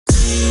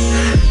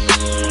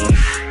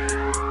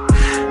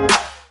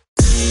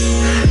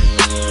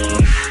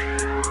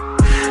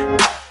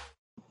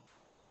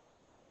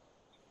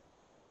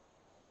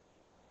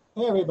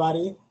Hey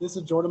everybody, this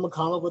is Jordan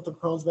McConnell with the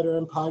Crohn's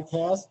Veteran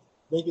Podcast.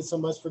 Thank you so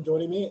much for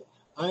joining me.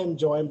 I am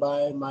joined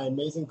by my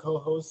amazing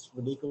co-hosts,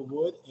 Renika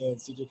Wood and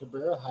CJ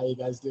Cabrera. How you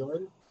guys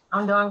doing?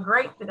 I'm doing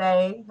great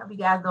today. Hope you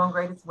guys doing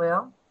great as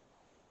well.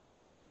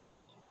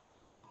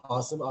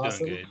 Awesome, Doing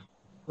awesome.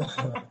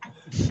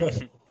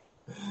 good.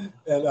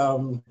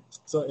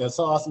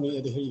 So awesome to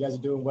hear you guys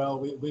are doing well.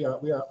 We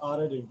are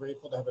honored and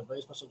grateful to have a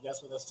very special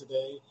guest with us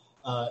today,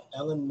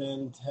 Ellen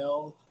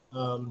Mantell.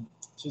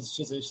 She's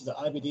an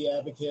IBD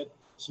advocate.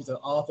 She's an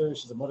author.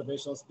 She's a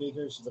motivational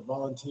speaker. She's a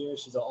volunteer.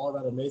 She's an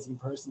all-around amazing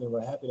person, and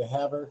we're happy to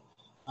have her.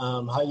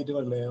 How you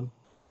doing, ma'am?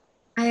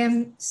 I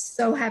am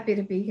so happy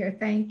to be here.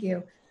 Thank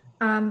you.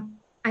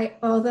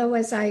 Although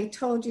as I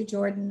told you,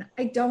 Jordan,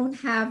 I don't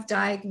have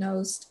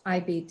diagnosed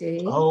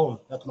IBD.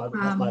 Oh, that's my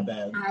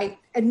bad.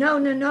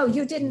 No,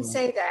 you didn't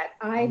say that.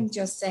 I'm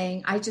just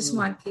saying, I just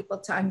want people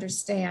to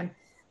understand.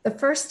 The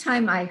first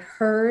time I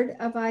heard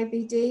of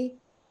IBD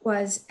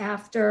was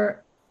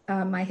after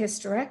my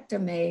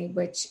hysterectomy,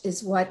 which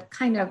is what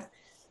kind of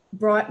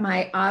brought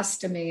my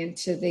ostomy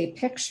into the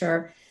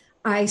picture.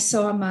 I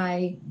saw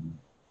my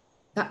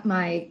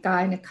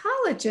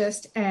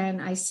gynecologist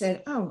and I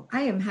said, "Oh,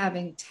 I am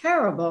having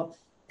terrible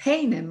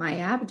pain in my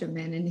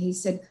abdomen." And he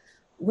said,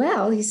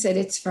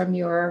 "It's from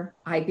your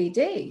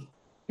IBD."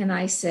 And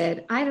I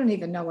said, "I don't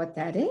even know what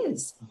that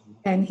is."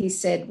 And he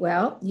said,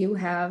 "Well, you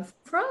have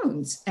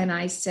Crohn's." And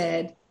I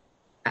said,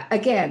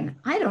 again,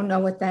 I don't know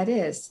what that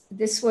is.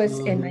 This was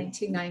in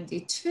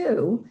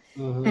 1992,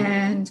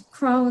 and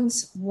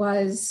Crohn's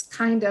was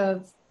kind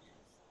of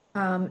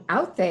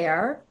out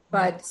there,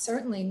 but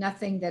certainly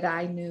nothing that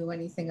I knew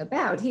anything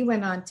about. He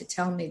went on to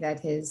tell me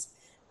that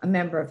a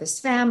member of his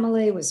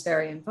family was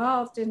very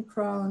involved in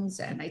Crohn's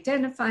and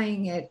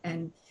identifying it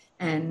and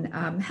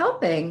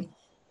helping.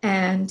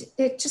 And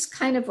it just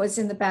kind of was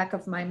in the back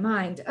of my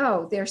mind.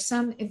 Oh, there's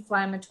some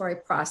inflammatory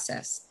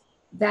process.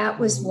 That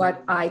was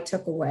what I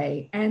took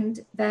away.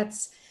 And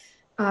that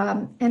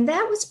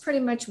was pretty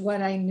much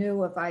what I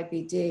knew of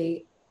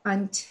IBD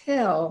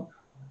until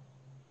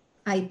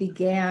I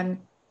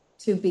began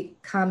to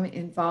become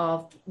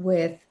involved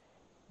with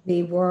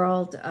the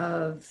world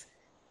of,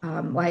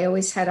 I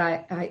always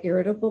had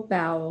irritable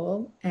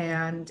bowel,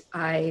 and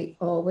I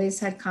always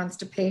had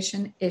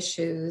constipation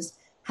issues,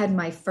 had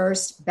my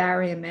first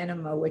barium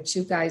enema, which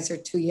you guys are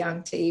too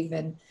young to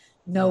even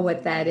know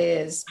what that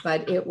is,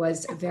 but it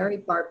was a very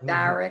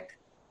barbaric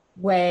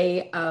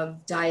way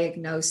of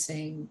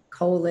diagnosing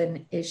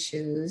colon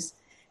issues.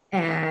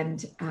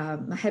 And I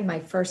had my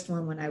first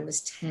one when I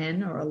was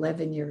 10 or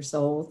 11 years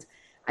old.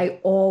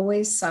 I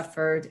always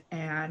suffered,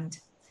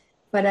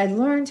 but I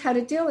learned how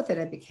to deal with it.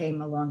 I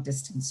became a long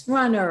distance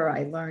runner.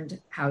 I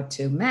learned how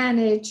to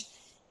manage,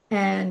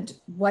 and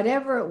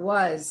whatever it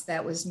was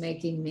that was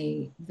making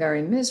me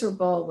very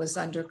miserable was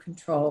under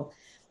control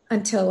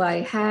until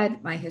I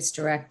had my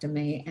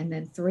hysterectomy. And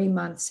then 3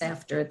 months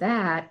after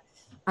that,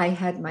 I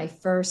had my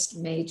first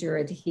major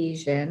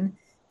adhesion,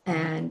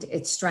 and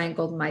it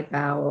strangled my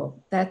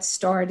bowel. That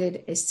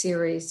started a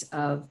series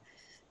of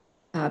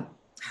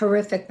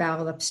horrific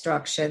bowel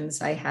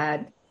obstructions.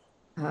 I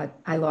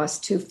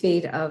lost 2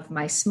 feet of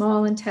my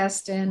small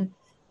intestine,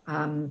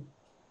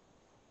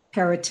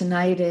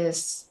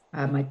 peritonitis,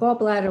 my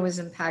gallbladder was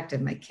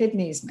impacted, my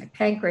kidneys, my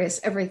pancreas,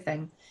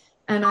 everything.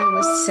 And I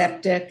was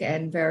septic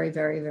and very,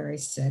 very, very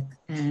sick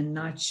and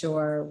not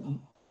sure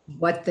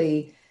what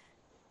the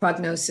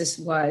prognosis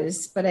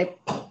was, but I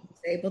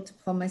was able to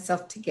pull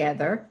myself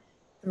together.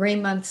 3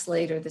 months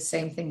later, the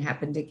same thing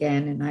happened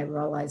again, and I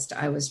realized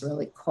I was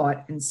really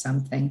caught in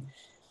something.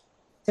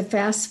 To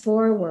fast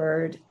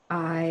forward,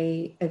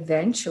 I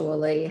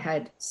eventually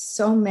had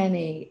so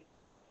many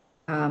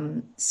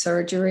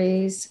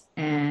surgeries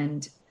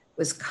and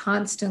was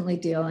constantly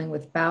dealing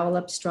with bowel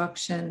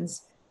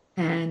obstructions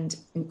and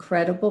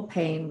incredible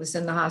pain, was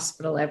in the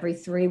hospital every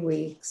 3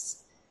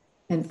 weeks.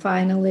 And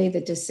finally,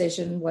 the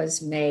decision was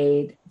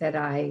made that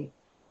I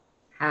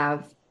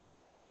have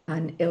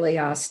an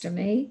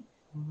ileostomy,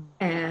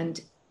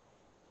 and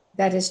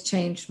that has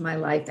changed my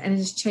life. And it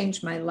has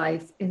changed my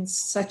life in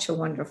such a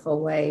wonderful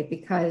way,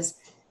 because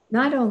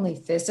not only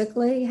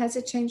physically has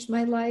it changed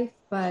my life,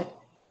 but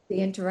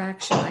the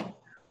interaction I have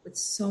with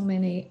so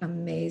many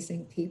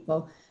amazing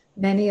people,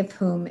 many of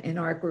whom in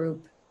our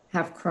group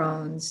have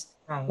Crohn's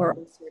or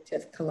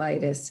ulcerative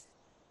colitis.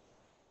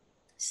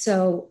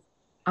 So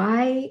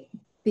I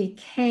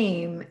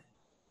became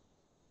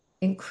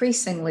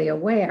increasingly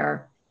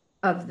aware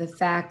of the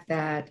fact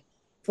that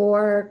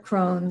for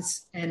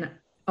Crohn's and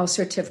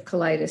ulcerative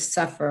colitis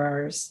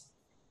sufferers,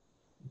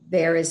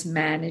 there is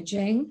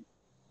managing,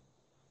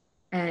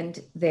 and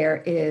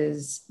there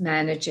is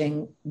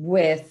managing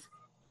with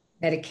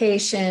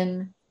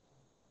medication,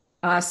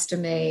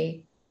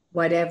 ostomy,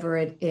 whatever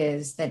it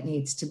is that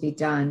needs to be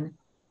done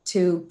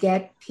to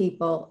get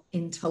people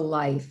into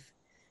life.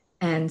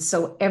 And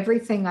so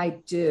everything I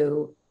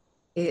do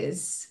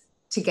is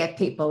to get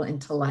people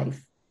into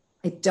life.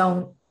 I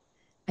don't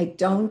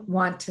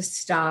want to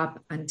stop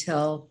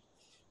until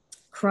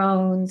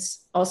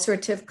Crohn's,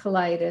 ulcerative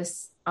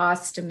colitis,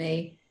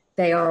 ostomy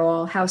they are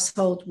all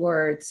household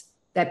words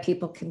that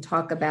people can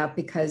talk about,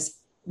 because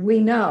we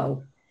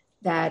know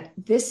that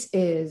this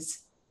is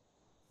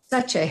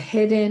such a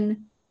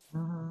hidden,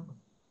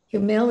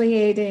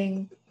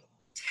 humiliating,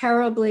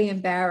 terribly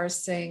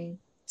embarrassing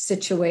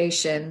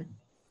situation.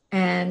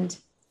 And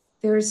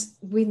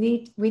we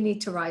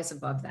need to rise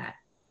above that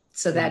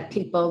so that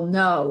people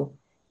know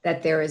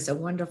that there is a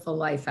wonderful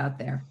life out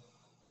there.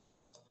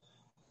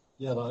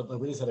 Yeah, but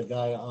we just had a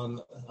guy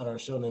on our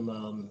show named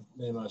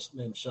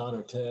Sean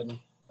or Ted,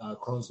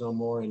 Crohn's No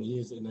More, and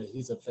he's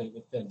a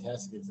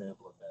fantastic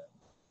example of that.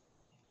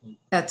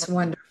 That's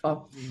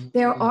wonderful.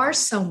 There are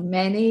so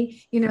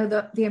many.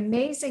 The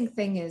amazing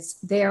thing is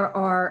there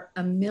are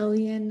 1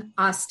 million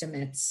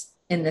ostomates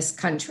in this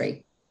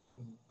country,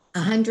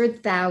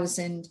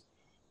 100,000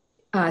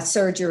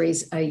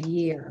 surgeries a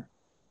year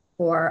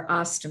for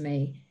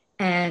ostomy.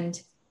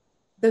 And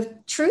the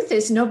truth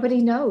is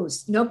nobody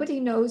knows. Nobody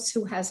knows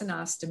who has an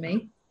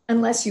ostomy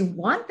unless you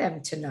want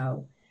them to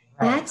know.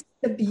 Right. That's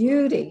the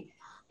beauty.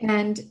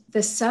 And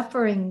the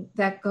suffering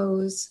that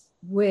goes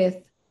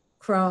with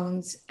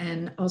Crohn's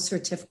and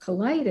ulcerative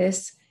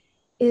colitis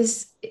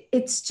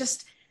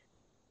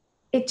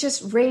it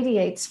just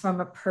radiates from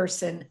a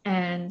person,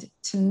 and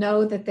to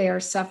know that they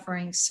are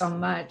suffering so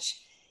much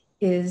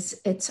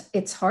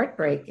it's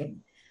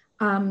heartbreaking.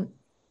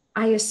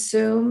 I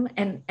assume,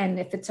 and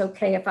if it's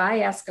okay if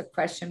I ask a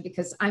question,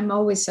 because I'm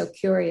always so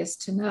curious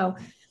to know,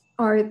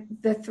 are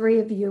the three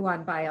of you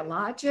on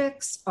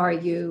biologics? Are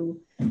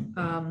you,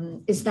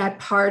 is that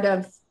part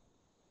of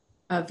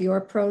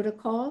your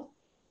protocol?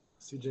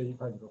 CJ, you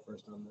probably go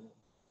first on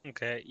that.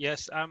 Okay.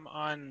 Yes, I'm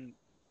on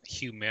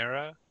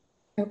Humira.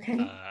 Okay.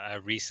 I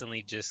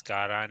recently just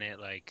got on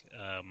it like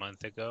a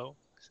month ago,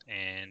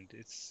 and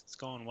it's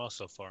going well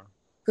so far.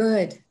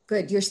 Good.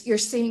 You're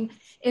seeing,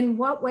 in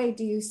what way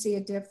do you see a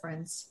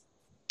difference?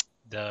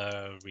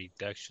 The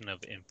reduction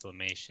of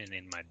inflammation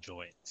in my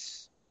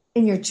joints.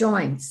 In your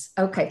joints.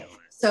 Okay.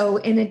 So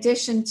in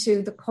addition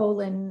to the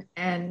colon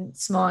and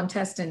small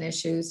intestine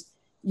issues,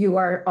 you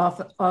are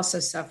also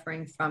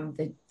suffering from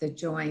the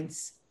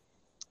joints.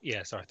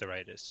 Yes,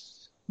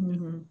 arthritis.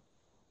 Mm-hmm.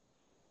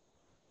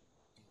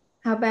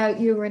 How about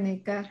you,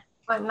 Renika?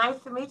 Well, nice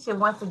to meet you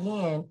once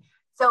again.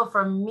 So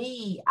for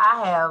me,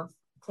 I have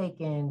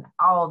taken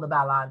all the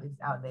biologics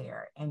out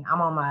there, and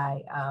I'm on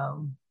my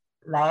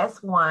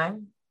last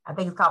one. I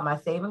think it's called my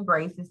saving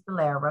grace. It's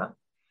Stelara.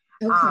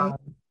 Okay.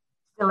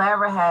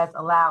 Stelara has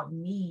allowed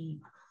me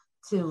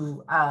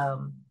to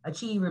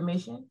achieve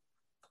remission.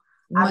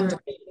 Wonderful. I've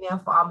been taking them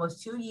for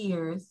almost 2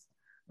 years,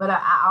 but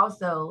I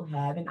also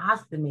have an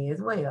ostomy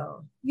as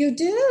well. You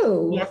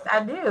do? Yes,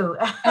 I do.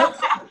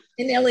 Okay.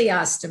 An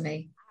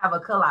ileostomy. I have a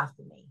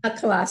colostomy. A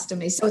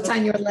colostomy. So it's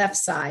on your left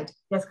side.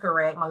 That's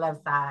correct, my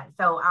left side.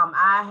 So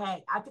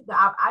I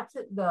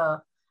took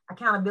the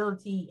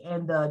accountability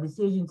and the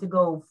decision to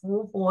go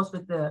full force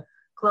with the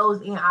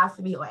closed-in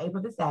ostomy on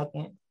April the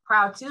 2nd.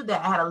 Prior to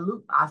that, I had a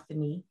loop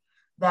ostomy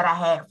that I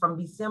had from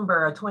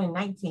December of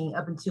 2019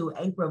 up until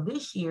April of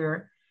this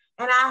year.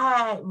 And I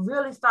had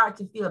really started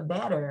to feel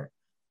better.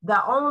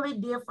 The only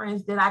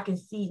difference that I can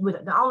see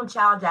with the only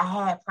challenge I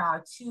had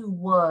prior to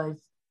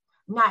was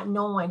not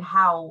knowing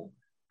how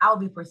I would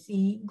be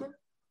perceived,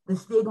 the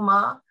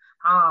stigma,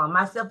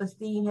 my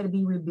self-esteem had to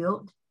be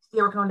rebuilt.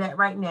 Still working on that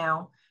right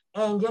now.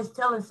 And just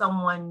telling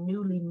someone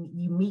newly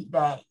you meet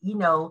that, hey,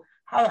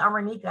 I'm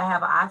Renika, I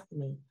have an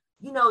ostomy.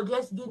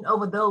 Just getting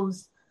over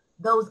those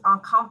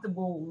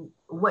uncomfortable,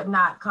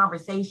 whatnot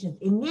conversations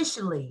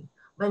initially.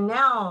 But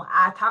now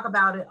I talk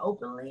about it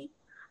openly.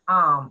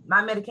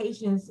 My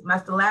medications, my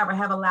Stelara,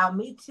 have allowed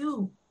me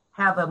to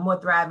have a more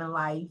thriving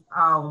life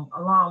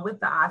along with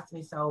the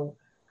ostomy. So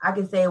I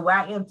can say where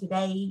I am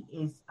today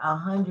is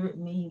 100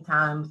 million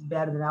times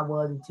better than I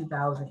was in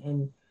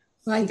 2000.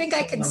 Well, I think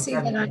I can see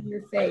that on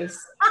your face.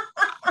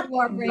 You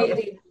are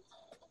radiant.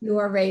 You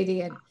are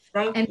radiant.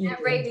 Thank you.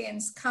 That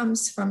radiance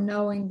comes from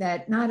knowing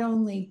that not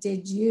only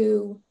did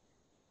you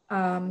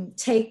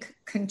take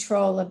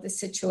control of the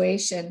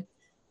situation,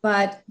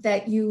 but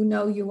that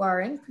you are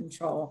in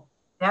control.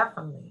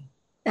 Definitely.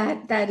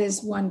 That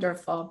is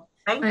wonderful.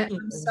 Thank you.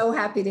 I'm so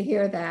happy to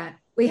hear that.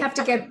 We have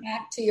to get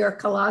back to your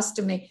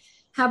colostomy.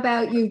 How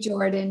about you,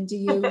 Jordan? Are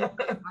you on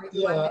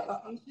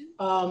medication?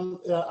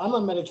 I'm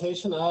on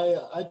medication.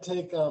 I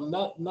take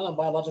not on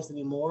biologics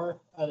anymore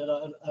at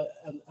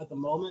the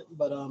moment,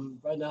 but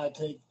right now I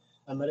take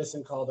a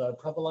medicine called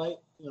Prevolite.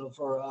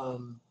 For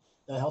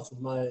that helps with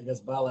my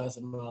bile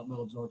acid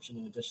malabsorption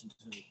in addition to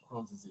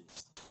Crohn's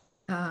disease.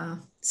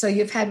 So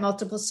you've had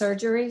multiple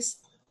surgeries?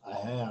 I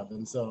have,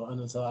 and so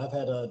I've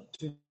had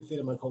 2 feet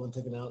of my colon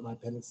taken out, my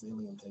appendix and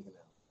ileum taken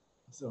out.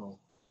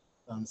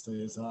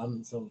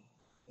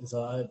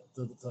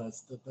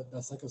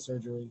 That second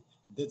surgery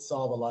did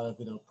solve a lot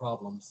of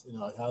problems.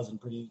 I was in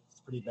pretty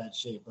bad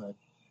shape, but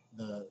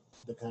the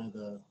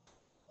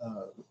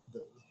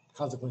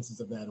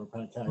consequences of that were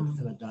kind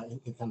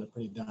of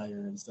pretty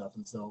dire and stuff.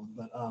 And so,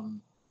 but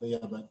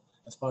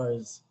as far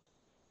as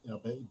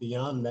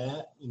beyond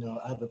that,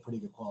 I have a pretty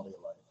good quality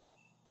of life.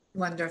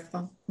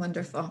 Wonderful,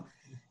 wonderful.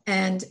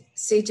 And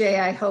CJ,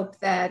 I hope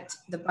that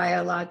the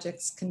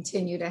biologics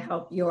continue to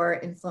help your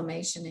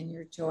inflammation in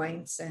your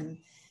joints. And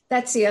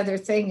that's the other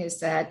thing, is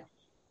that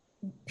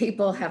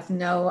people have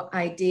no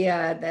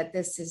idea that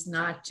this is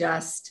not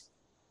just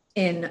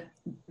in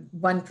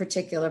one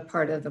particular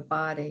part of the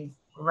body.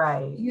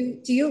 Right.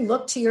 Do you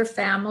look to your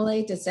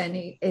family?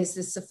 Is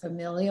this a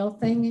familial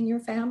thing in your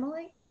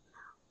family?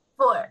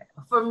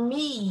 For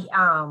me,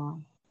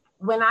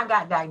 when I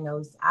got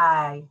diagnosed,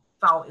 I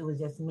thought it was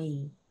just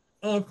me.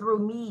 And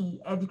through me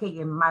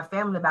educating my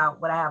family about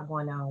what I have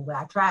going on, what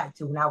I tried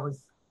to,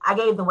 I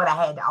gave them what I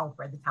had to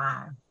offer at the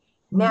time.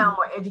 Mm-hmm. Now I'm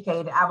more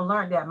educated. I've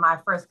learned that my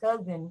first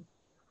cousin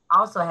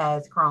also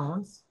has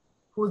Crohn's,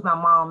 who's my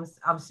mom's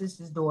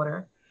sister's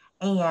daughter.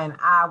 And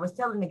I was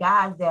telling the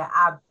guys that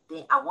I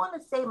want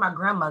to say my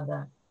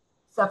grandmother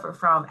suffered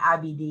from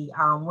IBD.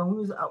 When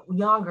we was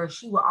younger,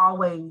 she would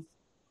always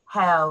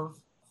have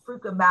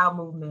frequent bowel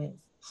movements.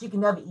 She could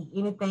never eat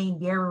anything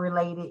dairy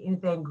related,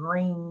 anything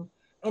green.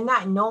 And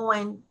not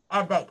knowing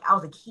at that, I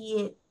was a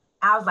kid,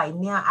 I was like,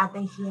 now I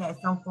think she had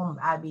some form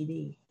of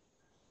IBD.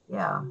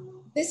 Yeah.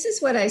 This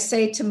is what I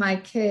say to my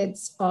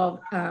kids.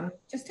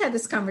 Just had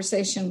this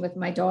conversation with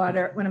my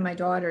daughter, one of my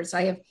daughters.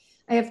 I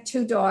have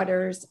two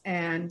daughters,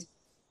 and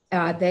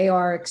they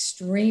are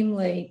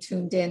extremely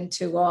tuned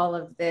into all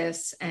of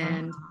this.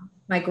 And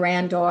my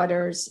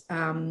granddaughters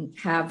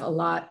have a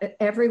lot.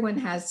 Everyone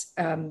has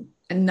a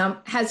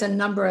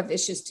number of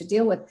issues to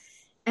deal with.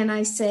 And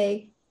I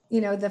say,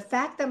 the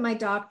fact that my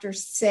doctor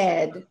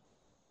said,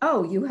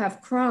 oh, you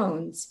have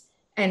Crohn's,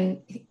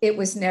 and it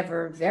was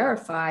never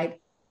verified,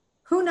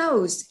 who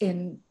knows,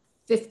 in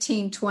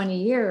 15,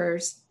 20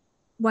 years,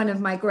 one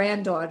of my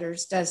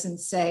granddaughters doesn't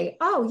say,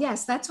 oh,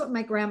 yes, that's what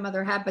my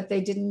grandmother had, but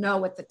they didn't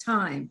know at the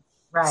time.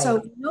 Right.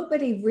 So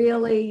nobody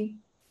really,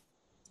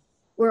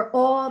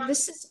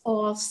 this is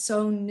all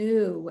so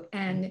new,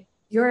 and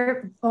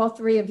all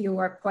three of you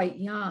are quite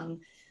young.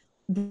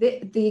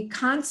 The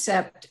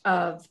concept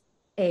of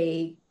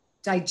a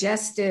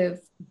digestive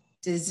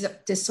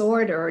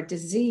disorder or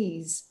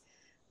disease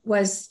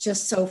was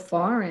just so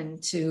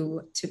foreign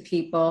to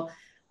people.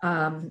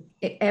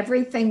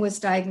 Everything was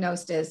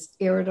diagnosed as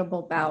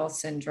irritable bowel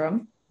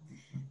syndrome,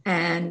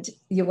 and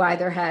you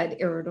either had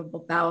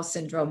irritable bowel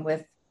syndrome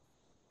with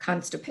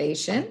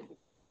constipation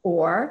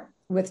or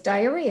with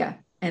diarrhea,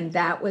 and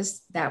that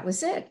was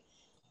it.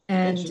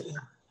 And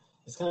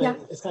it's kind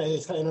of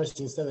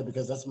interesting you said that,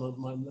 because that's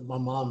my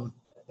mom.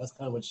 That's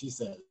kind of what she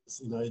says.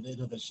 They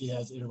know that she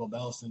has irritable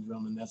bowel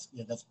syndrome, and that's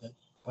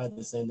probably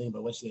the same thing.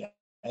 But what she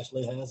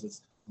actually has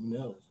is, who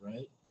knows,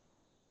 right?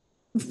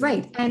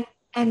 Right,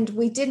 and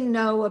we didn't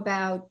know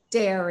about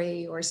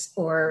dairy or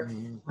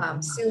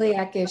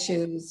celiac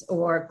issues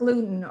or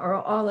gluten or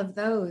all of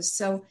those.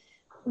 So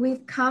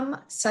we've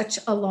come such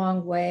a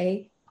long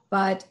way.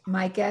 But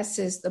my guess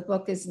is the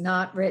book is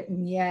not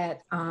written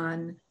yet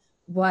on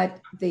what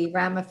the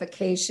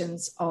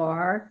ramifications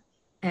are.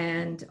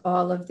 And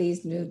all of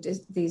these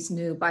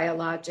new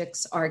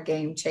biologics are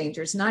game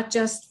changers, not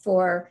just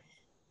for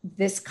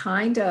this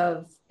kind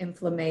of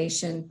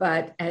inflammation,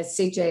 but as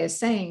CJ is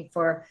saying,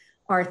 for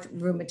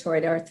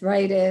rheumatoid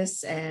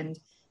arthritis and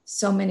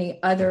so many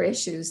other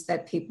issues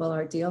that people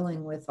are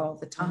dealing with all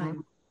the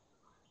time.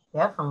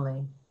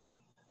 Definitely.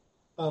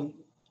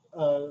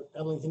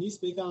 Evelyn, can you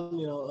speak on,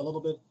 a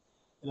little bit,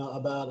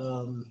 about,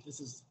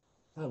 this is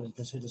kind of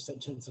because you just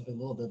said something a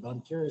little bit, but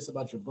I'm curious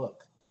about your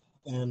book.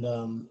 And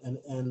how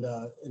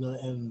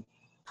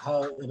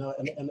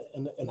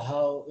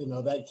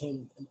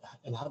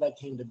that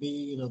came to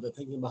be, the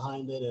thinking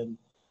behind it, and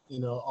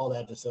all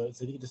that. So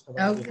you can just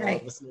provide our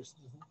listeners.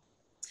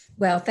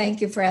 Well,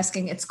 thank you for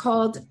asking. It's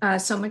called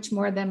So Much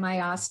More Than My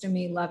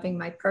Ostomy: Loving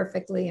My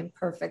Perfectly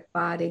Imperfect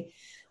Body.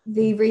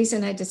 The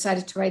reason I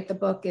decided to write the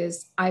book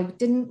is I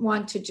didn't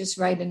want to just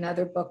write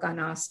another book on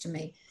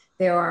ostomy.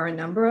 There are a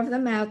number of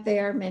them out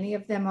there. Many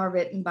of them are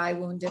written by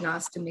wound and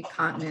ostomy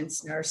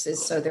continence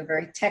nurses, so they're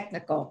very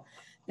technical.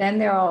 Then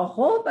there are a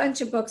whole bunch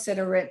of books that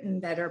are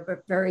written that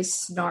are very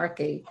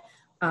snarky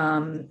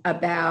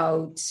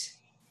about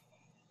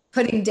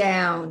putting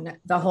down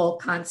the whole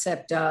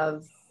concept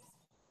of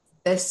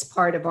this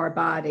part of our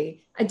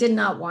body. I did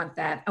not want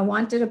that. I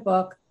wanted a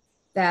book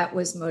that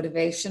was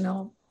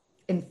motivational,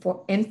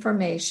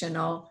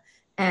 informational,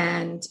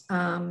 and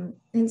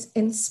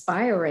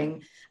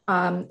inspiring.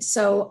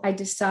 So I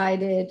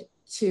decided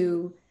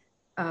to,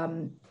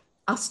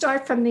 I'll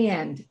start from the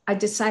end. I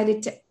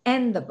decided to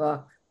end the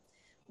book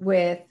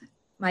with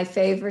my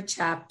favorite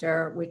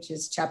chapter, which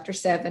is chapter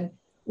 7,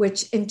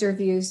 which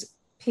interviews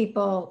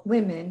people,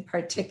 women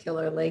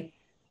particularly,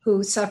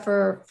 who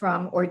suffer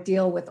from or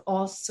deal with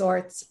all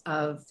sorts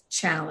of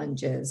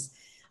challenges,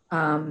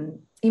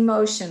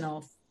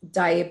 emotional,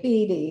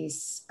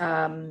 diabetes,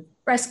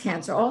 breast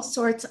cancer, all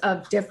sorts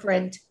of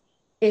different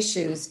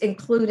issues,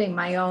 including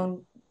my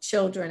own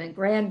children and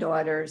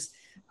granddaughters.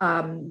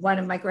 One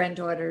of my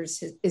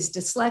granddaughters is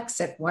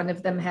dyslexic. One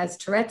of them has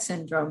Tourette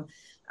syndrome.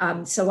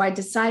 So I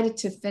decided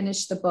to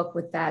finish the book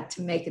with that,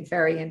 to make it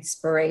very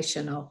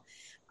inspirational.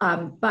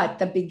 But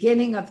the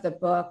beginning of the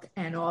book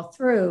and all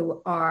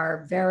through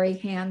are very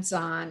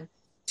hands-on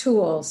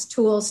tools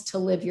to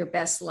live your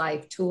best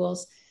life,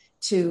 tools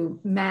to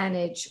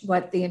manage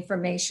what the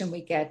information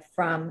we get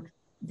from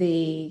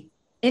the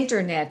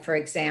internet, for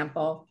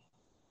example,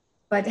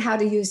 but how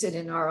to use it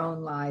in our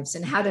own lives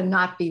and how to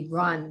not be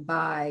run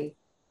by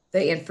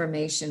the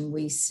information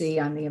we see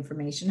on the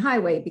information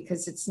highway,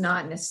 because it's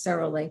not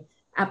necessarily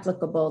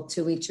applicable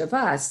to each of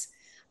us.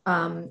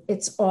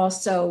 It's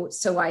also,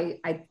 so I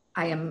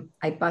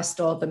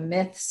bust all the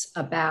myths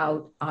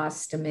about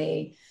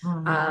ostomy,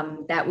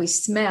 that we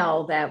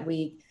smell, that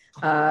we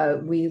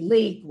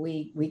leak,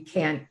 we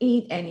can't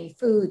eat any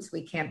foods,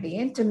 we can't be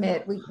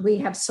intimate. We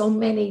have so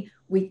many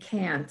we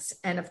can'ts.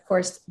 And of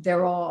course,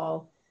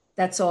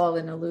 that's all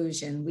an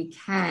illusion. We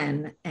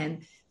can.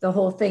 And the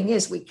whole thing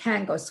is we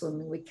can go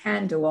swimming, we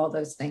can do all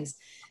those things.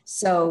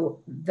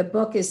 So the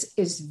book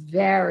is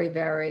very,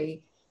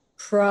 very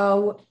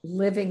pro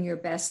living your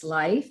best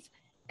life.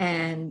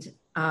 And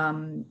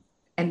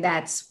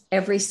that's I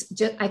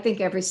think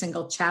every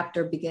single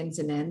chapter begins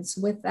and ends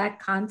with that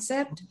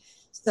concept.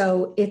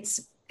 So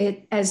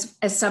as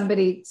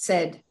somebody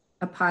said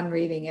upon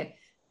reading it,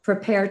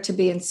 prepare to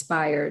be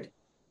inspired,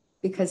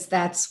 because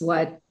that's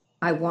what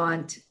I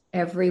want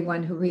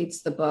everyone who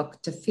reads the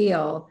book to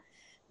feel,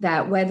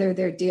 that whether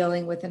they're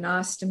dealing with an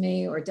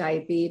ostomy or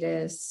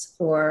diabetes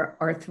or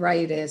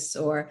arthritis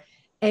or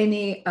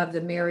any of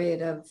the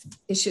myriad of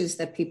issues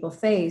that people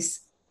face,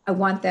 I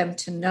want them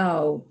to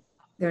know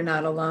they're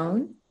not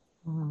alone,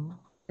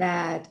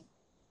 that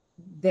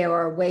there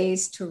are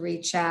ways to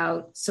reach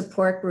out.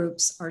 Support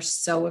groups are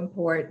so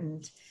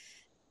important.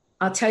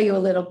 I'll tell you a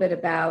little bit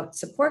about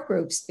support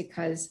groups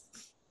because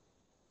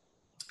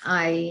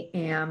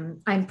I'm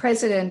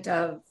president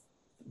of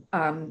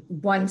I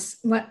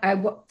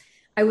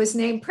was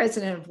named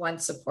president of one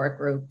support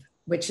group,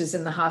 which is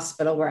in the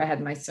hospital where I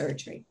had my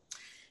surgery.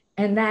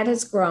 And that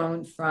has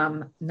grown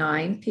from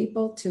 9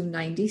 people to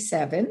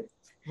 97.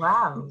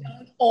 Wow.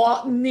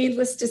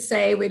 Needless to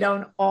say, we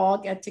don't all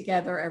get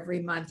together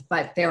every month,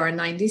 but there are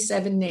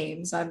 97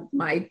 names in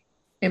my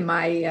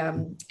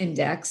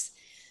index.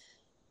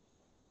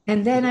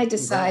 And then I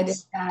decided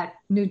that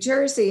New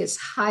Jersey is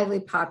highly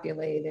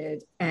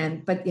populated,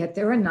 but yet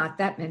there are not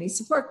that many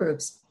support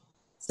groups.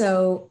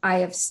 So I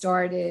have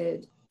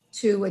started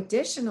 2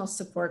 additional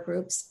support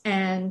groups.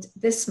 And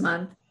this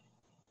month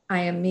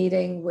I am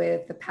meeting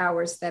with the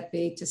powers that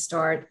be to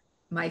start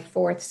my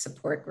 4th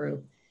support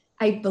group.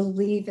 I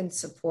believe in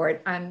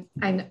support. I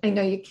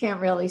know you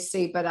can't really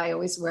see, but I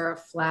always wear a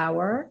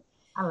flower.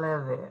 I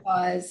love it.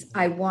 Because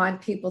I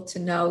want people to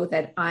know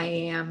that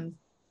when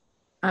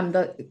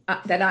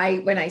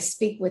I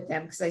speak with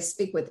them, because I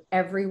speak with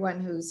everyone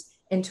who's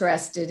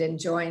interested in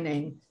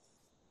joining,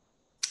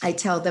 I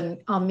tell them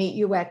I'll meet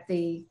you at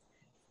in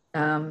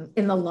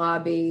the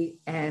lobby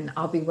and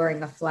I'll be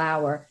wearing a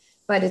flower.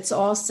 But it's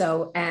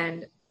also,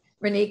 and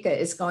Renika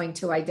is going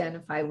to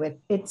identify with,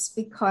 it's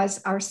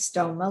because our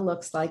stoma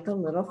looks like a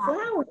little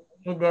flower.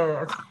 It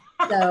does.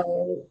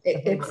 So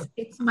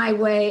it's my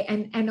way.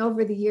 And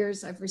over the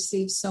years, I've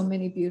received so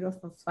many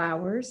beautiful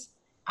flowers.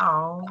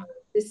 Oh,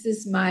 this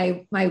is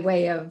my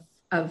way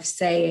of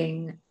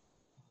saying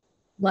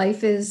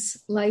life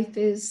is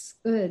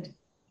good.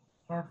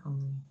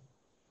 Definitely.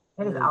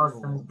 That is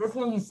awesome. Just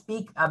hearing you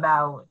speak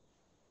about,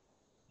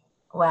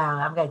 wow,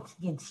 I've got to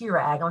get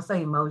tear-eyed. I'm so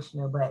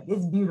emotional, but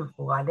it's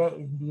beautiful. Like, that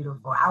is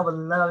beautiful. I would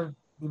love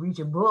to read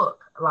your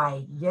book,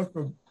 like just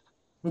the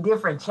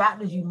different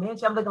chapters you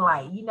mentioned. I'm looking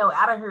like,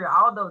 I done heard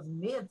all those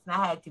myths, and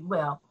I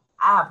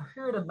have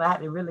heard them, but I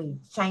had to really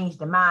change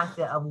the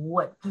mindset of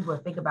what people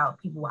think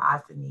about people with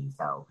ostomy.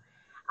 So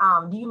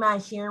do you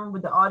mind sharing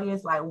with the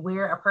audience, like,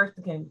 where a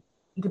person can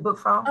get the book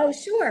from? Oh,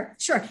 sure.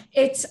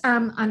 It's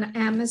on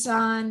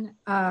Amazon.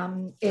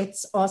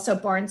 It's also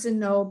Barnes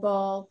and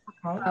Noble.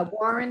 Okay.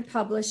 Warren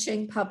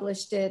Publishing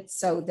published it,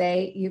 so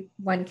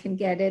one can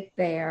get it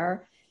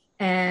there.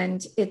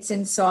 And it's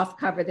in soft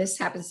cover. This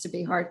happens to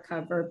be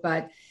hardcover,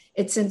 but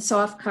it's in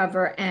soft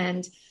cover.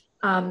 And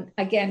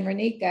again,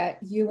 Renika,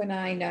 you and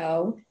I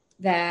know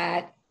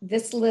that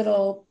this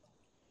little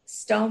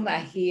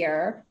stoma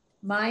here,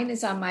 mine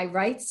is on my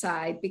right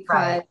side,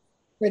 because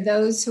for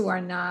those who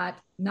are not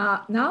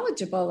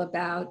knowledgeable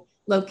about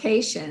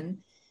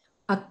location,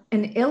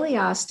 an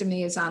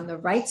ileostomy is on the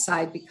right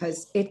side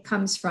because it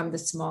comes from the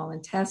small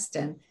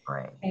intestine.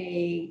 Right.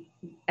 A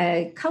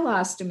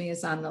colostomy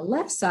is on the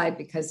left side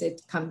because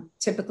it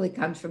typically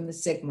comes from the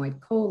sigmoid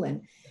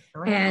colon.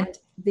 Right. And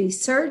the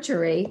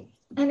surgery,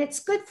 and it's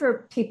good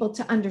for people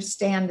to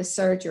understand the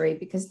surgery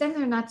because then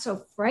they're not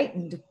so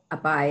frightened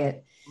by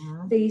it.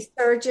 Mm-hmm. The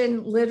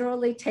surgeon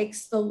literally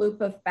takes the loop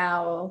of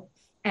bowel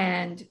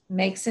and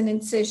makes an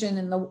incision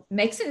in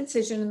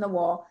the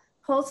wall,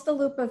 pulls the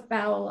loop of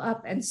bowel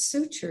up and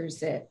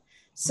sutures it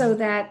so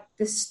that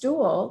the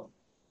stool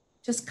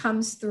just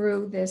comes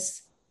through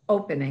this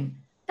opening.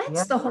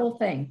 That's the whole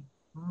thing.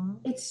 Mm-hmm.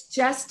 It's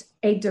just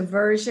a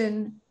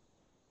diversion.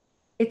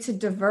 It's a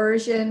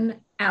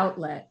diversion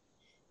outlet.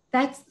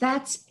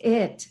 That's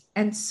it.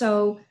 And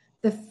so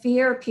the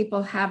fear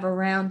people have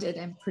around it,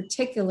 and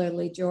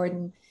particularly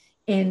Jordan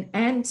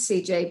and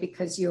CJ,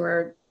 because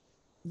you're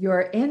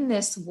in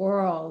this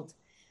world,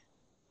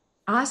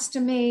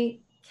 ostomy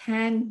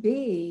can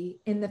be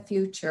in the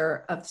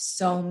future of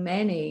so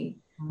many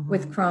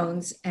with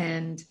Crohn's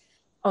and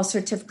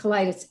ulcerative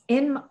colitis.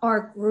 In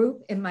our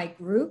group, in my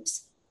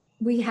groups,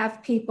 we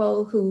have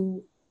people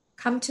who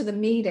come to the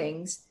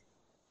meetings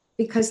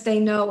because they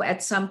know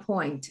at some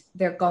point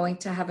they're going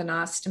to have an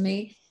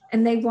ostomy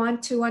and they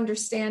want to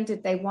understand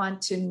it. They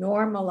want to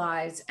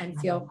normalize and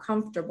feel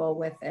comfortable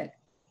with it.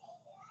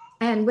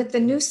 And with the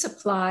new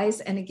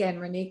supplies, and again,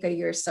 Renika,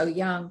 you're so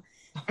young,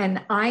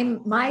 and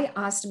my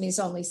ostomy is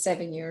only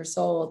 7 years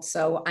old,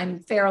 so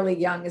I'm fairly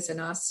young as an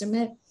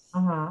ostomate.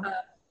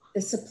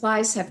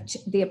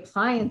 The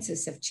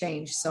appliances have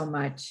changed so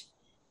much.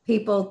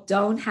 People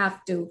don't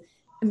have to,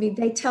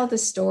 they tell the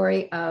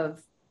story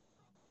of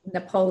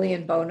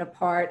Napoleon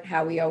Bonaparte,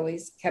 how he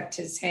always kept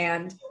his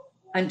hand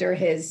under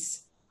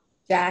his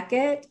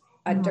jacket,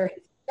 under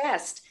his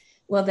vest.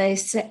 Well, they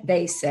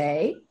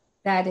say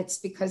that it's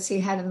because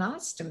he had an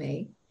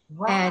ostomy.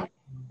 Wow. And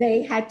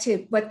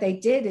what they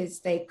did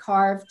is they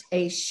carved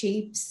a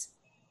sheep's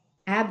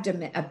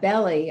abdomen, a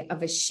belly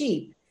of a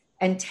sheep,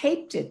 and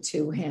taped it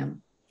to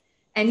him.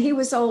 And he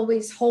was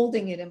always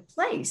holding it in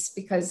place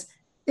because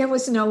there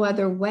was no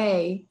other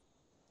way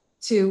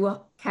to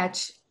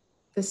catch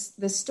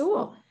the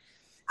stool.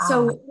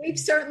 So we've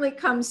certainly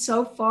come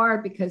so far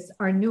because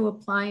our new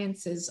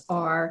appliances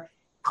are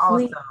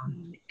clean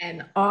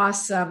and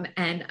awesome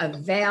and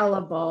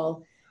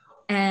available.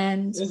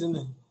 And isn't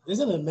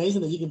it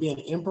amazing that you can be an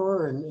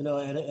emperor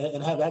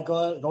and have that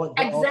going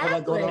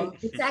on?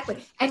 Exactly.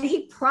 And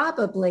he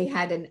probably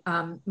had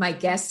my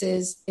guess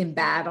is in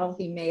battle,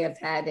 they may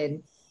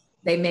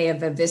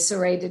have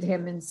eviscerated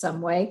him in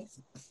some way.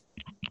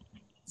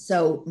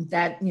 So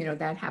that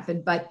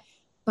happened.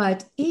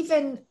 But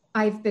even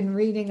I've been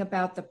reading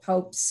about the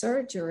Pope's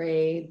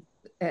surgery.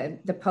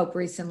 The Pope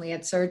recently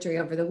had surgery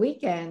over the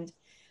weekend.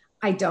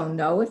 I don't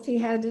know if he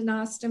had an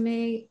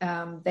ostomy.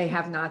 They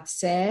have not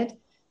said.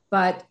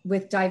 But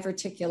with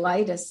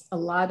diverticulitis, a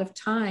lot of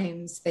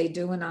times they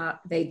do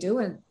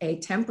a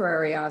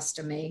temporary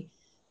ostomy,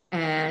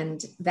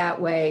 and that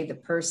way the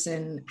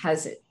person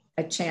has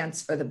a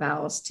chance for the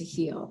bowels to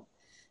heal.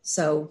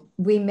 So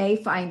we may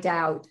find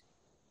out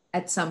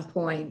at some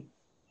point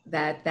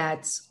that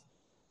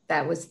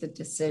was the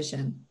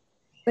decision,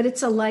 but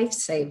it's a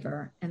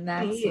lifesaver, and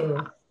that's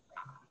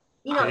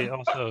It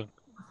also.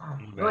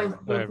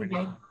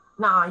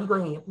 No, you go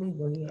ahead. Please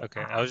go ahead.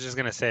 Okay, I was just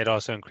gonna say it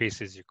also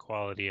increases your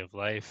quality of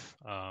life.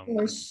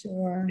 For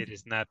sure. It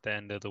is not the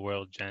end of the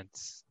world,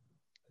 gents.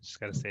 I just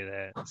gotta say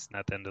that it's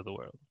not the end of the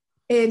world.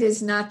 It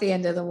is not the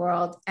end of the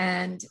world,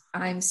 and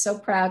I'm so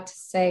proud to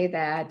say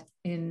that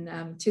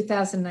in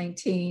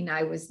 2019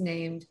 I was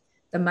named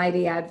the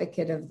Mighty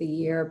Advocate of the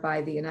Year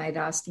by the United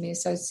Ostomy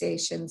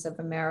Associations of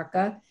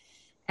America,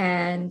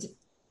 and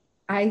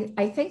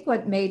I think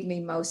what made me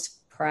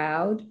most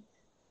proud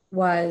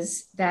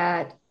was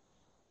that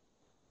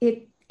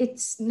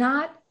it's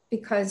not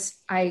because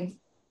I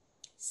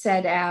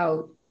set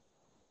out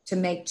to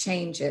make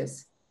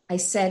changes. I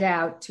set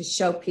out to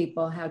show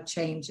people how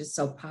change is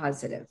so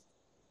positive.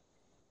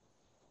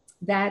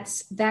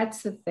 That's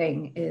the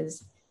thing,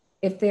 is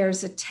if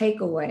there's a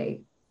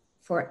takeaway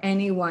for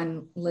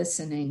anyone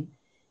listening,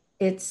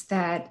 it's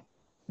that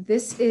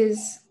this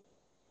is,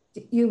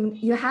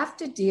 you have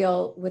to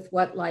deal with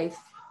what life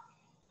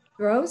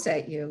throws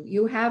at you.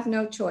 You have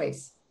no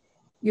choice.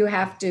 You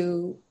have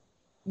to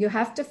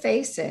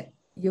face it.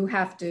 You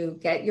have to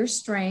get your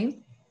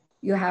strength.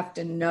 You have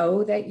to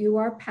know that you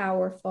are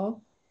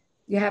powerful.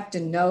 You have to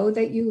know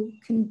that you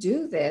can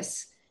do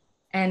this.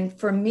 And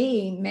for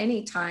me,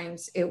 many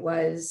times it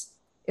was,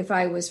 if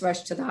I was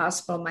rushed to the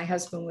hospital, my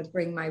husband would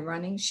bring my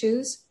running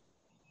shoes.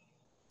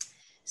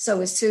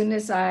 So as soon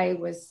as I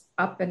was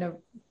up and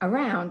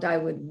around, I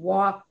would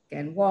walk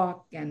and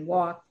walk and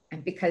walk,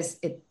 and because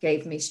it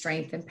gave me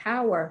strength and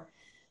power.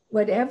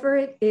 Whatever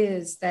it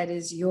is that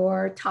is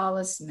your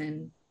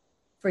talisman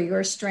for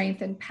your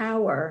strength and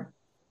power,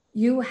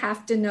 you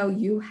have to know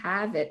you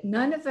have it.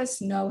 None of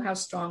us know how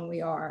strong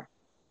we are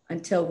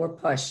until we're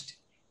pushed.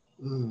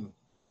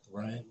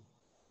 Right.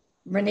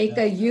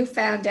 Renika, you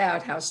found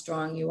out how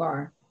strong you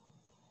are.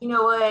 You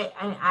know what?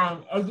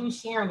 And as you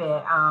sharing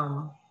it,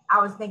 I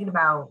was thinking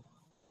about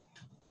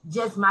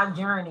just my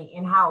journey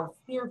and how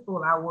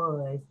fearful I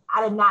was.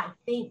 I did not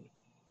think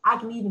I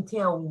can even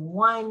tell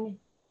one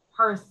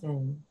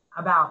person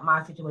about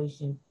my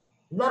situation,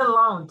 let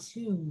alone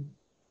two,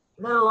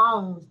 let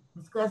alone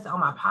discuss it on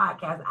my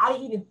podcast. I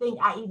didn't even think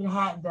I even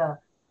had the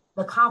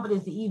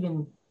confidence to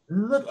even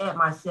look at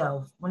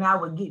myself when I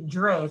would get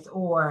dressed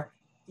or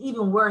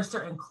even wear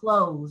certain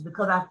clothes,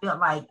 because I felt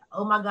like,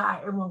 oh my God,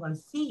 everyone's going to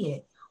see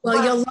it.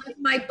 Well, you'll love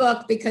my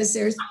book because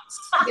there's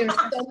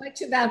so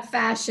much about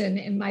fashion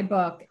in my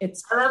book. I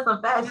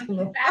love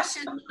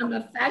fashion. I'm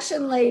a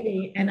fashion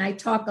lady, and I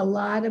talk a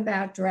lot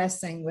about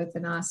dressing with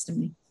an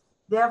ostomy.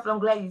 Definitely, I'm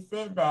glad you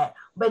said that.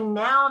 But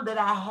now that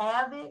I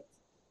have it,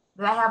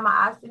 that I have my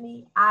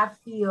ostomy, I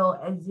feel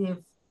as if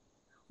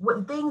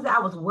what things that I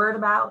was worried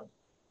about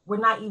were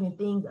not even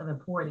things of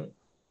importance.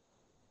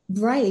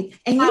 Right.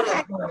 And you Not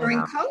had important during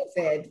enough.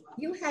 COVID.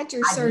 You had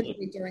your I surgery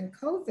did. during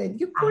COVID.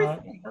 You I poor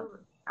had thing.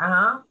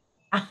 I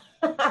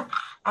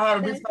had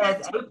it this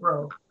past Fantastic.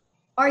 April.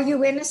 Are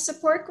you in a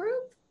support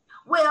group?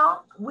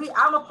 Well,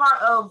 I'm a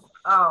part of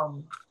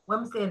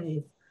let me say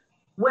this.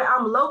 Where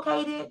I'm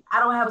located, I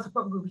don't have a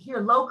support group here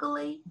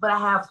locally, but I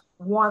have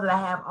one that I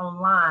have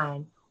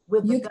online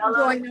with You the can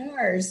fellows. join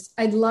ours.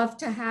 I'd love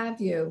to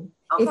have you.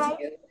 Okay. If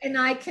you and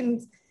I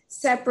can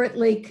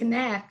separately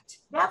connect,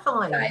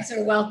 Definitely. you guys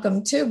are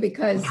welcome too,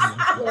 because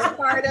we're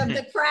part of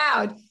the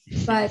crowd.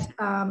 But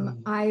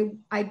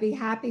I'd be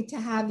happy to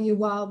have you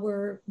while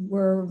we're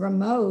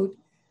remote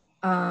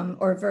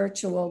or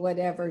virtual,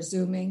 whatever,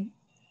 Zooming.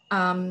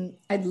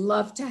 I'd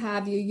love to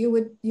have you.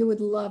 You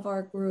would love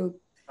our group.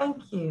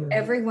 Thank you.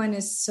 Everyone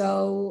is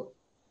so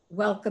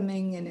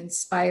welcoming and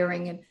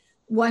inspiring. And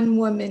one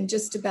woman,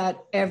 just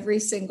about every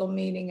single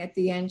meeting at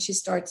the end, she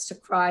starts to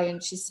cry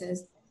and she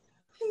says,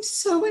 I'm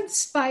so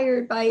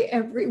inspired by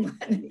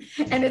everyone.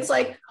 And it's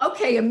like,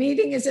 okay, a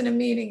meeting isn't a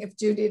meeting if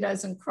Judy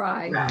doesn't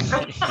cry. Right.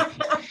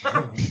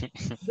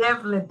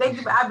 Definitely.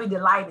 Thank you. I'd be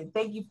delighted.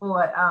 Thank you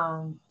for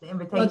the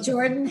invitation. Well,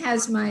 Jordan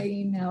has my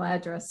email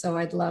address, so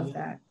I'd love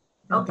that.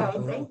 Okay,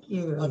 thank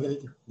you. I'll get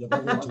it. Yeah,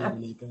 I'll get it to you,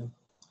 Monica.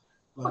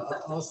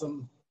 Well,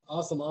 awesome.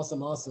 And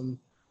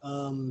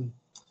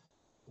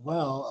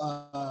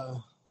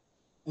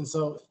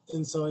so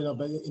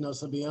but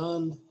so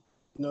beyond,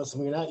 so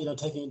we're not,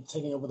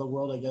 taking over the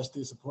world, I guess,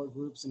 through support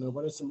groups.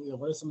 What are some of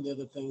the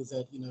other things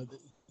that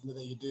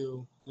that you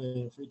do in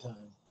your free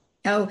time?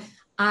 Oh,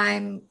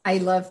 I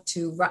love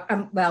to,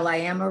 well, I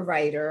am a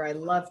writer. I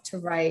love to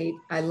write.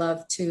 I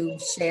love to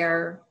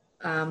share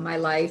my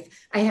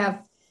life.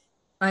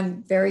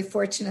 I'm very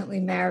fortunately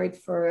married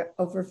for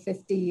over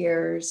 50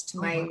 years to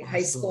my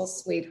high school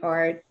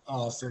sweetheart.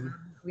 Awesome.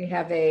 We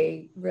have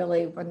a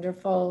really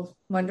wonderful,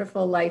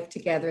 wonderful life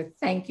together.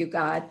 Thank you,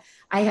 God.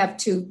 I have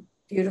 2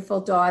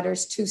 beautiful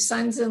daughters, 2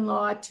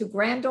 sons-in-law, 2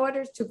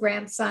 granddaughters, 2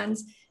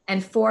 grandsons,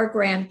 and 4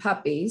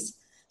 grandpuppies.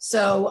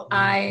 So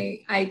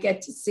I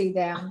get to see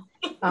them.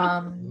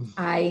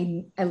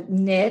 I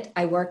knit,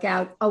 I work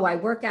out. I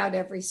work out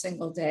every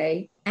single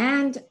day.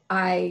 And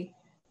I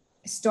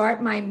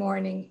start my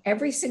morning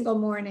every single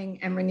morning.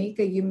 And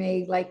Renika, you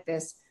may like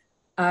this,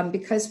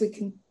 because we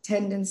can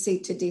tendency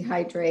to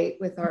dehydrate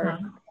with our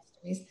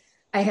ostomies.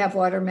 I have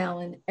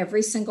watermelon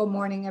every single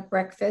morning at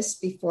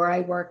breakfast before I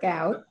work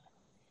out,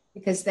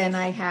 because then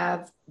I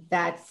have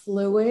that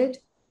fluid.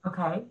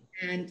 Okay.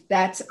 And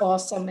that's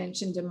also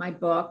mentioned in my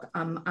book.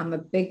 I'm a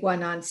big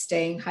one on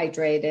staying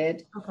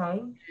hydrated. Okay.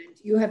 And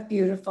you have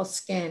beautiful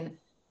skin.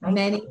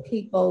 Many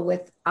people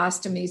with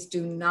ostomies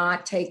do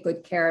not take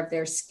good care of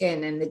their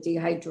skin, and the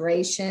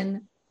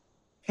dehydration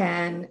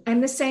and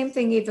the same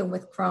thing even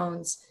with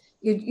Crohn's.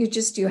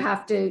 You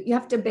have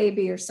to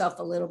baby yourself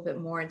a little bit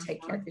more and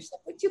take care of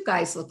yourself. But you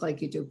guys look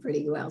like you do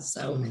pretty well.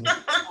 So,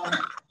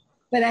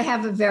 but I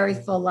have a very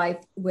full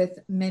life with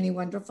many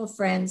wonderful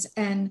friends,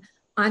 and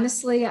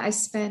honestly, I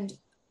spend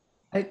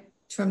a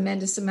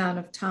tremendous amount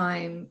of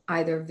time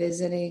either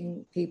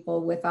visiting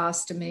people with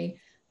ostomy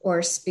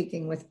or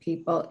speaking with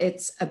people.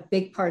 It's a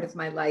big part of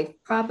my life.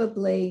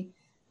 Probably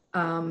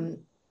the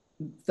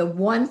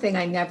one thing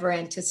I never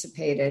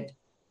anticipated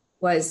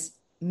was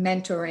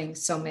mentoring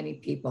so many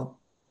people,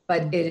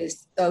 but it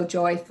is so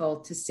joyful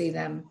to see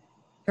them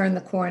turn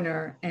the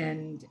corner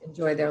and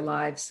enjoy their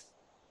lives.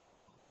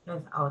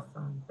 That's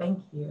awesome.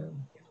 Thank you.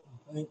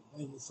 Thank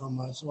you so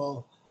much.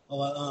 Well,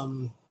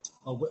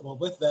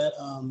 with that,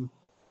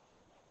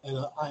 and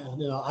I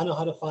know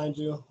how to find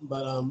you,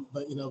 but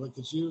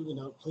could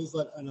you, please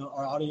let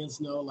our audience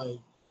know, like,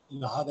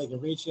 how they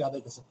can reach you, how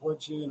they can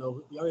support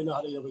you. We already know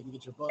how we can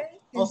get your book.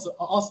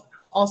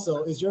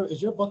 Also, is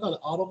your book on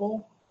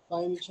Audible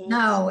by any chance?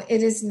 No,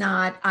 it is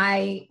not.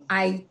 I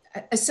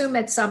assume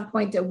at some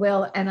point it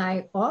will, and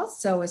I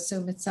also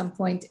assume at some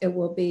point it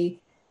will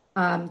be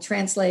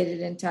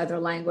translated into other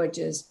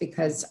languages,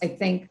 because I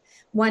think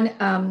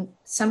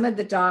some of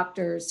the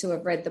doctors who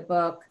have read the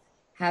book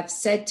have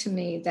said to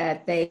me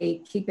that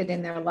they keep it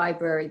in their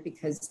library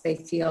because they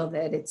feel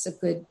that it's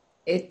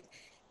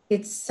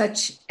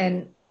such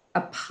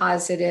a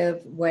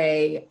positive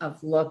way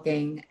of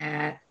looking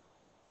at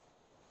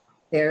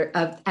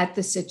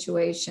the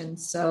situation.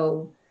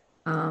 So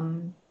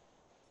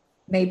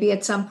maybe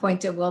at some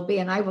point it will be,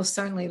 and I will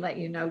certainly let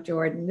you know,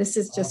 Jordan. This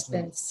has just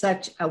been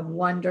such a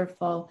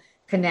wonderful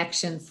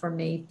connection for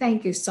me.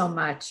 Thank you so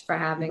much for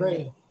having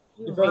me.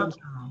 You're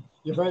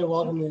very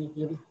welcome.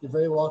 You're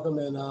very welcome.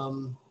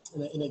 And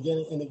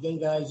again,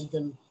 guys, you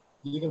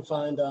can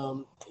find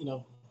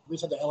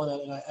reach out to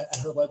Ellen at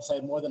her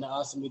website,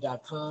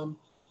 morethananostomy.com.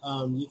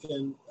 You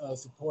can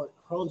support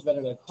Crohn's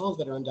Veteran at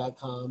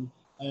crohnsveteran.com.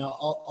 And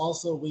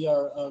also, we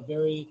are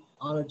very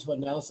honored to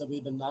announce that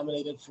we've been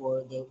nominated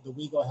for the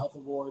WeGo Health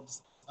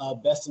Awards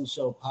Best in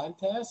Show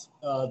podcast,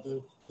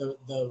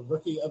 the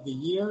Rookie of the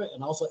Year,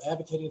 and also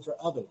advocating for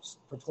others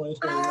for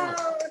 2021.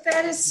 Oh,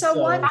 that is so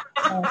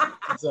wonderful.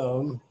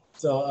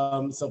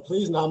 So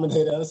please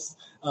nominate us.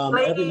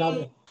 Every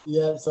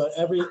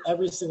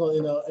single,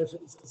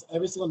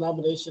 every single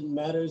nomination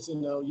matters.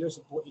 Your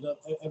support,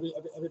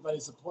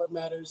 everybody's support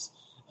matters.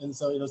 And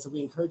so, so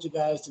we encourage you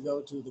guys to go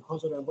to the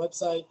Clones Veteran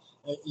website.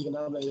 You can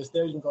nominate us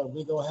there. You can go to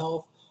Legal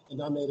Health and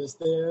nominate us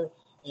there.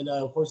 And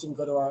of course, you can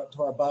go to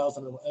our bios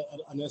on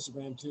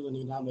Instagram too, and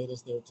you can nominate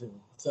us there too.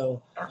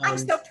 So I'm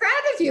so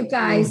proud of you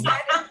guys.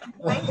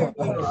 Thank you.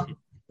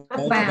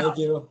 Thank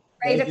you.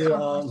 Great Thank you.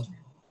 accomplishment.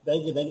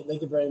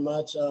 Thank you very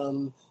much.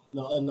 And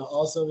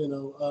also,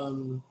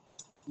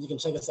 you can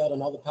check us out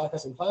on all the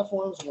podcasting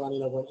platforms. We're on,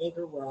 we're on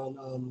Anchor, we're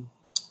on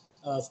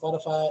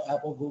Spotify,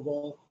 Apple,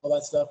 Google, all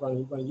that stuff. We're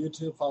on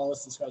YouTube. Follow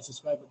us,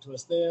 subscribe to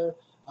us there.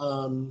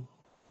 And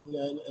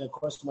of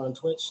course, we're on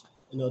Twitch,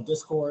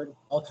 Discord,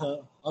 all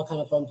kind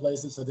of fun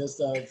places. So this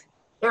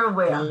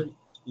everywhere.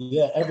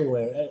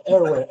 Everywhere.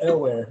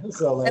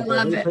 So I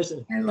love it.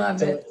 I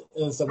love it.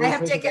 I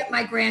have to get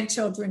my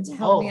grandchildren to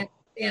help me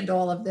understand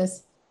all of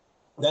this.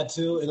 That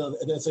too, and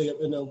then so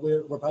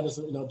we're proud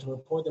to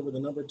report that we're the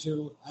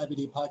 #2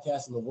 IBD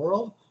podcast in the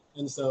world,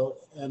 and so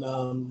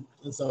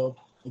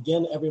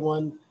again,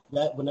 everyone,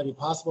 that would not be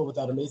possible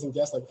without amazing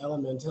guests like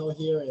Ellen Mantell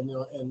here, and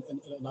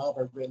all of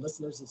our great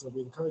listeners. And so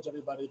we encourage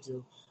everybody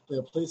to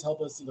please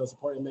help us,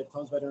 support and make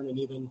Clones Veteran an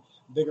even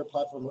bigger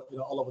platform,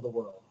 all over the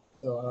world.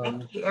 So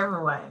thank you,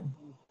 everyone.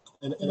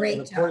 And of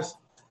course,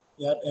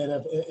 yeah. And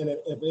if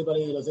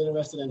anybody is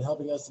interested in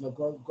helping us,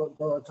 grow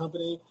our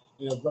company,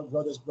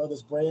 grow this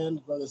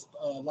brand, grow this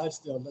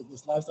lifestyle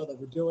that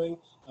we're doing,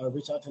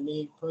 reach out to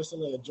me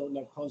personally at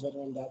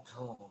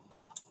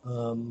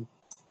jordan@clonesveteran.com.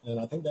 And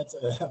I think that's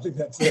it.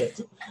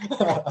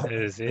 That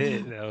is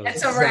it.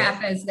 That's a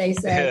wrap, as they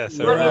say. Yeah.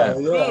 So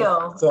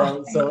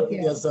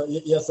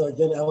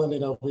again,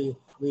 Ellen,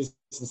 we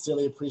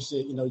sincerely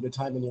appreciate your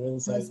time and your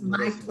insight. It was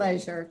my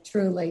pleasure,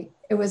 truly.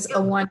 It was a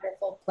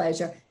wonderful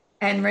pleasure.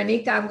 And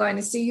Renika, I'm going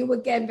to see you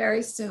again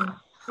very soon.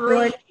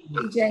 Lord,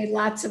 DJ,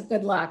 lots of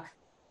good luck.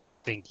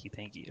 Thank you.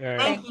 All right.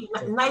 Thank you.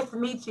 Nice to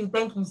meet you.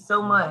 Thank you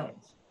so much.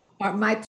 My